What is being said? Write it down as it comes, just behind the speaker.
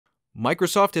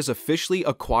Microsoft has officially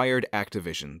acquired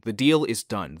Activision. The deal is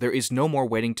done. There is no more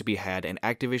waiting to be had, and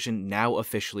Activision now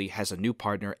officially has a new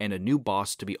partner and a new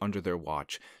boss to be under their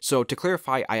watch. So to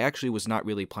clarify, I actually was not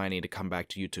really planning to come back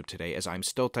to YouTube today, as I'm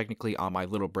still technically on my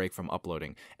little break from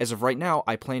uploading. As of right now,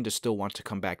 I plan to still want to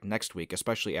come back next week,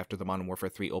 especially after the Modern Warfare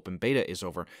 3 open beta is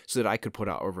over, so that I could put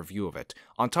out a review of it.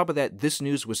 On top of that, this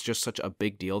news was just such a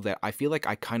big deal that I feel like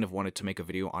I kind of wanted to make a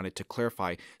video on it to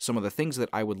clarify some of the things that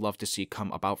I would love to see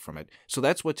come about from it. So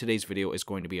that's what today's video is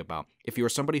going to be about. If you are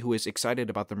somebody who is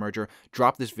excited about the merger,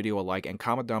 drop this video a like and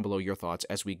comment down below your thoughts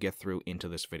as we get through into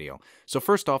this video. So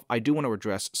first off, I do want to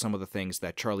address some of the things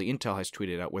that Charlie Intel has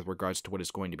tweeted out with regards to what is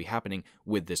going to be happening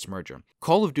with this merger.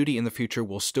 Call of Duty in the future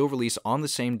will still release on the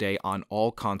same day on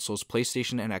all consoles,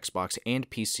 PlayStation and Xbox and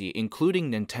PC,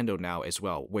 including Nintendo now as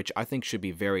well, which I think should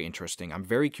be very interesting. I'm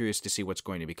very curious to see what's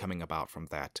going to be coming about from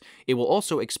that. It will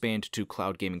also expand to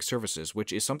cloud gaming services,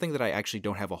 which is something that I actually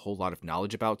don't have a whole lot of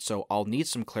knowledge about, so I'll need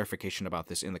some clarification about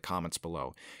this in the comments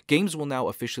below. Games will now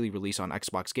officially release on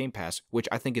Xbox Game Pass, which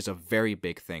I think is a very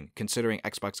big thing, considering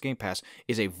Xbox Game Pass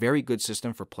is a very good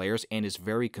system for players and is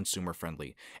very consumer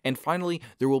friendly. And finally,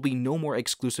 there will be no more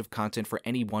exclusive content for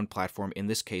any one platform, in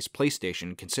this case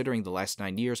PlayStation, considering the last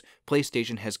 9 years,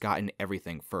 PlayStation has gotten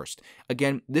everything first.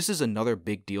 Again, this is another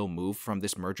big deal move from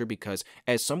this merger because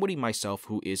as somebody myself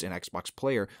who is an Xbox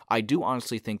player, I do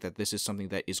honestly think that this is something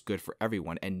that is good for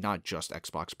everyone and not just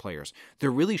Xbox players.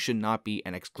 There really should not be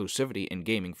an exclusivity in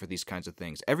gaming for these kinds of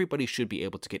things. Everybody should be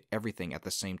able to get everything at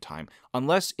the same time,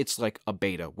 unless it's like a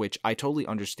beta, which I totally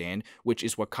understand, which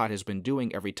is what COD has been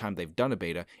doing every time they've done a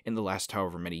beta in the last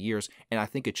however many years, and I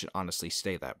think it should honestly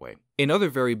stay that way. In other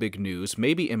very big news,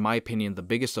 maybe in my opinion the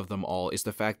biggest of them all, is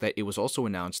the fact that it was also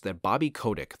announced that Bobby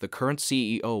Kotick, the current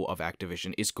CEO of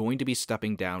Activision, is going to be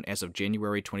stepping down as of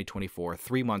January 2024,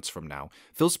 3 months from now.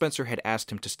 Phil Spencer had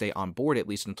asked him to stay on board at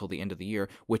least until the end of the year,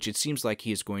 which it seems like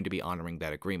he is going to be honoring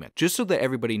that agreement. Just so that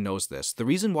everybody knows this, the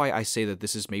reason why I say that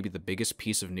this is maybe the biggest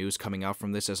piece of news coming out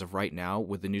from this as of right now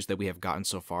with the news that we have gotten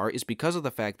so far is because of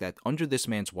the fact that under this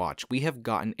man's watch, we have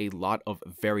gotten a lot of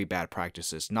very bad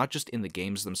practices, not just in the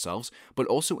games themselves, but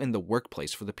also in the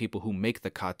workplace for the people who make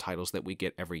the COD titles that we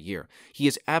get every year. He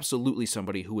is absolutely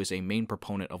somebody who is a main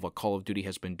proponent of what Call of Duty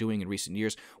has been doing in recent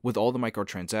years with all the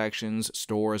microtransactions,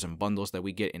 stores, and bundles that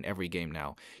we get in every game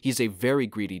now. He's a very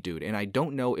greedy dude, and I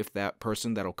don't know if that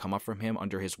person that'll come up from him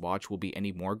under his watch will be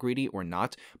any more greedy or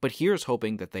not, but here's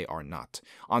hoping that they are not.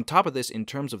 On top of this, in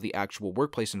terms of the actual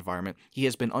workplace environment, he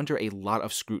has been under a lot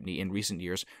of scrutiny in recent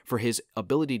years for his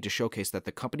ability to showcase that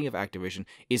the company of Activision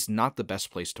is not the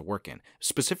best place to work in,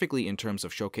 specifically in terms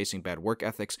of showcasing bad work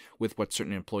ethics with what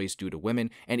certain employees do to women,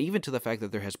 and even to the fact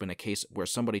that there has been a case where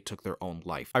somebody took their own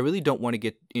life. I really don't want to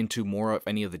get into more of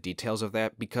any of the details of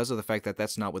that because of the fact that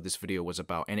that's not what this video was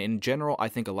about, and in general, I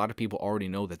think a lot of people already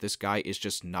know that this guy is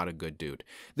just not a good dude.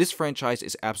 This franchise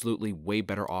is absolutely way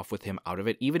better off with him out of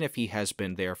it, even if he has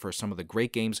been there for some of the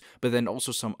great games, but then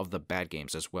also some of the bad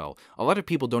games as well. A lot of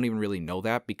people don't even really know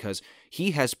that because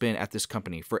he has been at this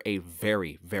company for a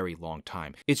very, very long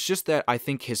time. It's just that I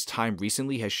think his time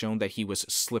recently has shown that he was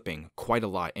slipping quite a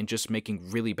lot and just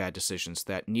making really bad decisions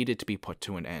that needed to be put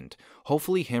to an end.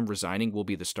 Hopefully him resigning will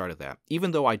be the start of that.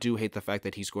 Even though I do hate the fact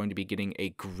that he's going to be getting a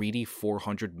greedy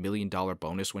 $400 million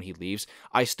bonus when he leaves,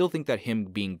 I still think that him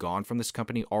being gone from this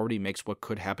company already makes what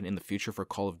could happen in the future for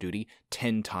Call of Duty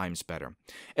 10 times better.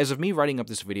 As of me writing up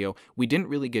this video, we didn't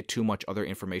really get too much other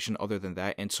information other than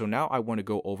that, and so now I want to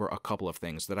go over a couple of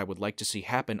things that I would like to see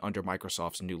happen under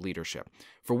Microsoft's new leadership.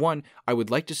 For one, I would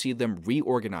like to see them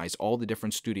reorganize all the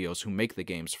different studios who make the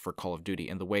games for Call of Duty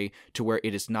in the way to where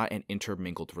it is not an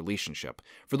intermingled relationship.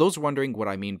 For those wondering what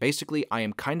I mean, basically I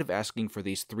am kind of asking for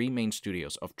these three main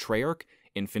studios of Treyarch,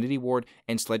 Infinity Ward,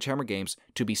 and Sledgehammer Games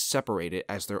to be separated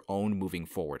as their own moving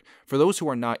forward. For those who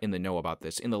are not in the know about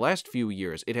this, in the last few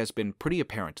years, it has been pretty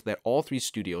apparent that all three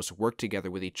studios work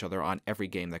together with each other on every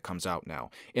game that comes out now.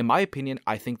 In my opinion,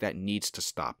 I think that needs to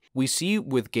stop. We see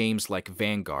with games like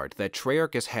Vanguard that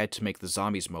Treyarch has had to make the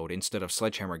Zombies mode instead of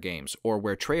Sledgehammer Games, or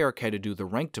where Treyarch had to do the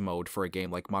Ranked mode for a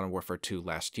game like Modern Warfare 2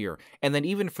 last year, and then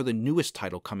even for the newest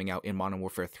title coming out in Modern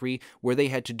Warfare 3, where they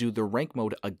had to do the Ranked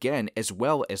mode again as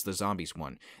well as the Zombies one.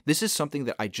 This is something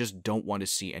that I just don't want to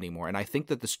see anymore, and I think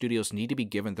that the studios need to be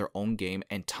given their own game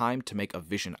and time to make a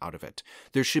vision out of it.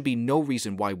 There should be no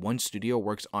reason why one studio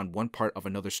works on one part of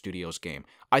another studio's game.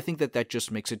 I think that that just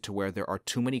makes it to where there are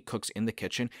too many cooks in the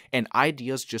kitchen and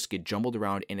ideas just get jumbled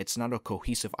around and it's not a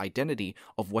cohesive identity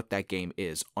of what that game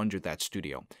is under that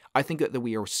studio. I think that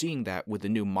we are seeing that with the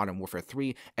new Modern Warfare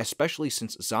 3, especially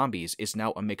since Zombies is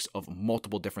now a mix of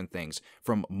multiple different things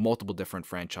from multiple different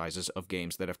franchises of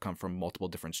games that have come from multiple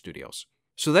different studios.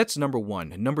 So that's number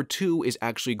one. Number two is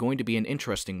actually going to be an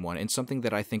interesting one and something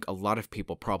that I think a lot of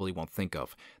people probably won't think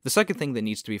of. The second thing that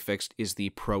needs to be fixed is the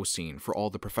pro scene for all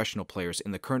the professional players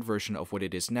in the current version of what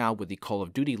it is now with the Call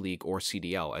of Duty League, or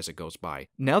CDL as it goes by.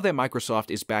 Now that Microsoft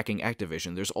is backing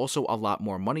Activision, there's also a lot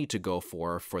more money to go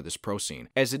for this pro scene.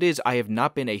 As it is, I have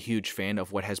not been a huge fan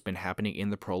of what has been happening in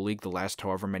the Pro League the last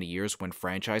however many years when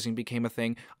franchising became a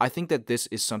thing. I think that this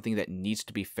is something that needs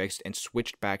to be fixed and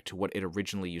switched back to what it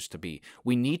originally used to be.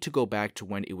 We need to go back to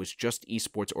when it was just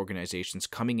esports organizations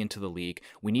coming into the league.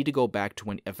 We need to go back to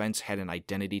when events had an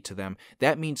identity to them.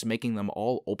 That means making them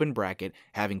all open bracket,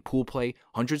 having pool play,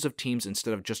 hundreds of teams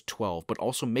instead of just 12, but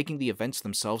also making the events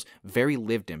themselves very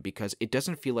lived in, because it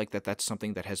doesn't feel like that's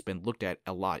something that has been looked at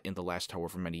a lot in the last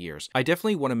however many years. I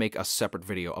definitely want to make a separate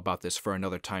video about this for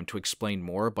another time to explain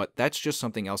more, but that's just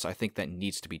something else I think that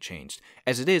needs to be changed.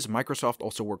 As it is, Microsoft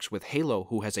also works with Halo,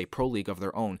 who has a pro league of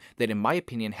their own that in my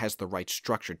opinion has the right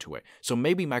structure to it, so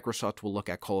maybe Microsoft will look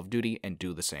at Call of Duty and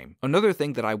do the same. Another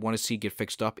thing that I want to see get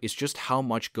fixed up is just how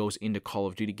much goes into Call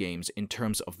of Duty games in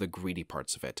terms of the greedy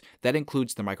parts of it. That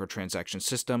includes the microtransaction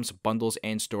systems, bundles,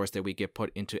 and stores that we get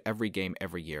put into every game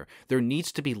every year. There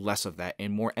needs to be less of that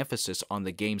and more emphasis on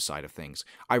the game side of things.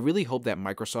 I really hope that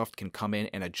Microsoft can come in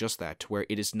and adjust that to where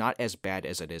it is not as bad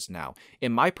as it is now.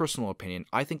 In my personal opinion,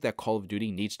 I think that Call of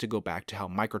Duty needs to go back to how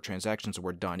microtransactions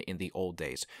were done in the old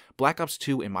days. Black Ops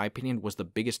 2, in my opinion, was the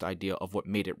biggest idea of what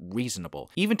made it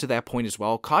reasonable. Even to that point as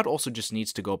well, COD also just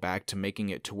needs to go back to making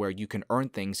it to where you can earn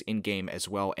things in-game as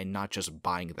well and not just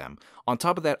buying them. On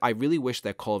top of that, I really wish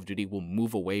that Call of Duty will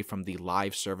move away from the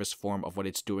live service form of what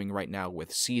it's doing right now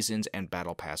with seasons and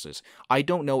battle passes. I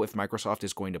don't know if Microsoft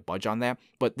is going to budge on that,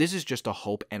 but this is just a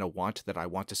hope and a want that I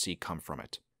want to see come from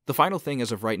it. The final thing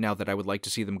as of right now that I would like to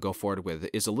see them go forward with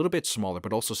is a little bit smaller,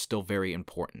 but also still very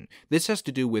important. This has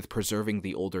to do with preserving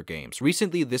the older games.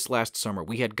 Recently, this last summer,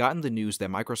 we had gotten the news that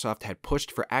Microsoft had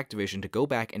pushed for Activision to go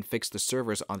back and fix the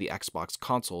servers on the Xbox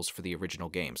consoles for the original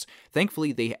games.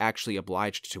 Thankfully, they actually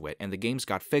obliged to it, and the games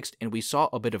got fixed, and we saw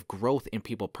a bit of growth in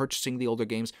people purchasing the older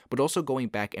games, but also going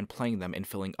back and playing them and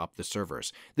filling up the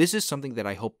servers. This is something that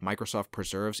I hope Microsoft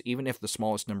preserves, even if the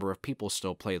smallest number of people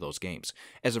still play those games.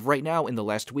 As of right now, in the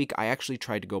last week, I actually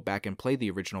tried to go back and play the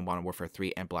original Modern Warfare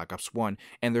 3 and Black Ops 1,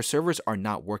 and their servers are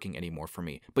not working anymore for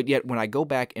me. But yet, when I go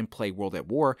back and play World at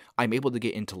War, I'm able to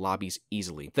get into lobbies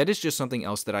easily. That is just something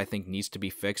else that I think needs to be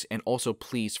fixed, and also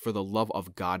please, for the love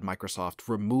of God, Microsoft,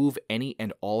 remove any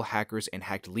and all hackers and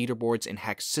hacked leaderboards and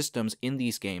hacked systems in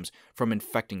these games from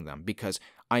infecting them, because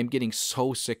I'm getting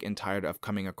so sick and tired of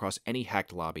coming across any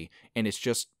hacked lobby, and it's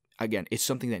just, again, it's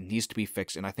something that needs to be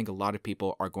fixed, and I think a lot of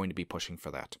people are going to be pushing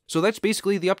for that. So that's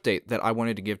basically the update that I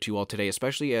wanted to give to you all today,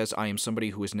 especially as I am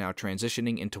somebody who is now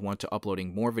transitioning into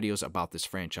uploading more videos about this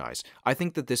franchise. I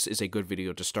think that this is a good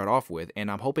video to start off with,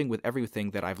 and I'm hoping with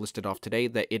everything that I've listed off today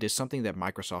that it is something that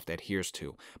Microsoft adheres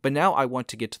to. But now I want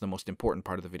to get to the most important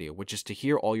part of the video, which is to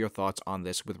hear all your thoughts on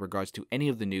this with regards to any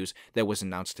of the news that was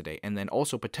announced today, and then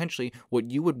also potentially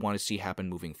what you would want to see happen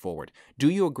moving forward. Do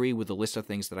you agree with the list of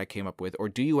things that I came up with, or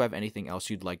do you have anything else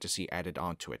you'd like to see added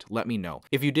onto it? Let me know.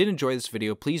 If you did enjoy this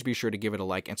video, please be sure to give it a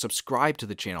like and subscribe to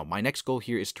the channel. My next goal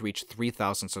here is to reach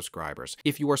 3,000 subscribers.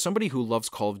 If you are somebody who loves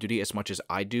Call of Duty as much as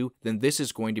I do, then this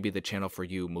is going to be the channel for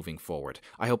you moving forward.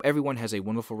 I hope everyone has a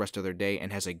wonderful rest of their day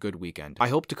and has a good weekend. I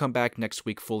hope to come back next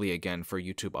week fully again for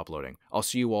YouTube uploading. I'll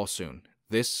see you all soon.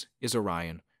 This is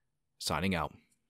Orion, signing out.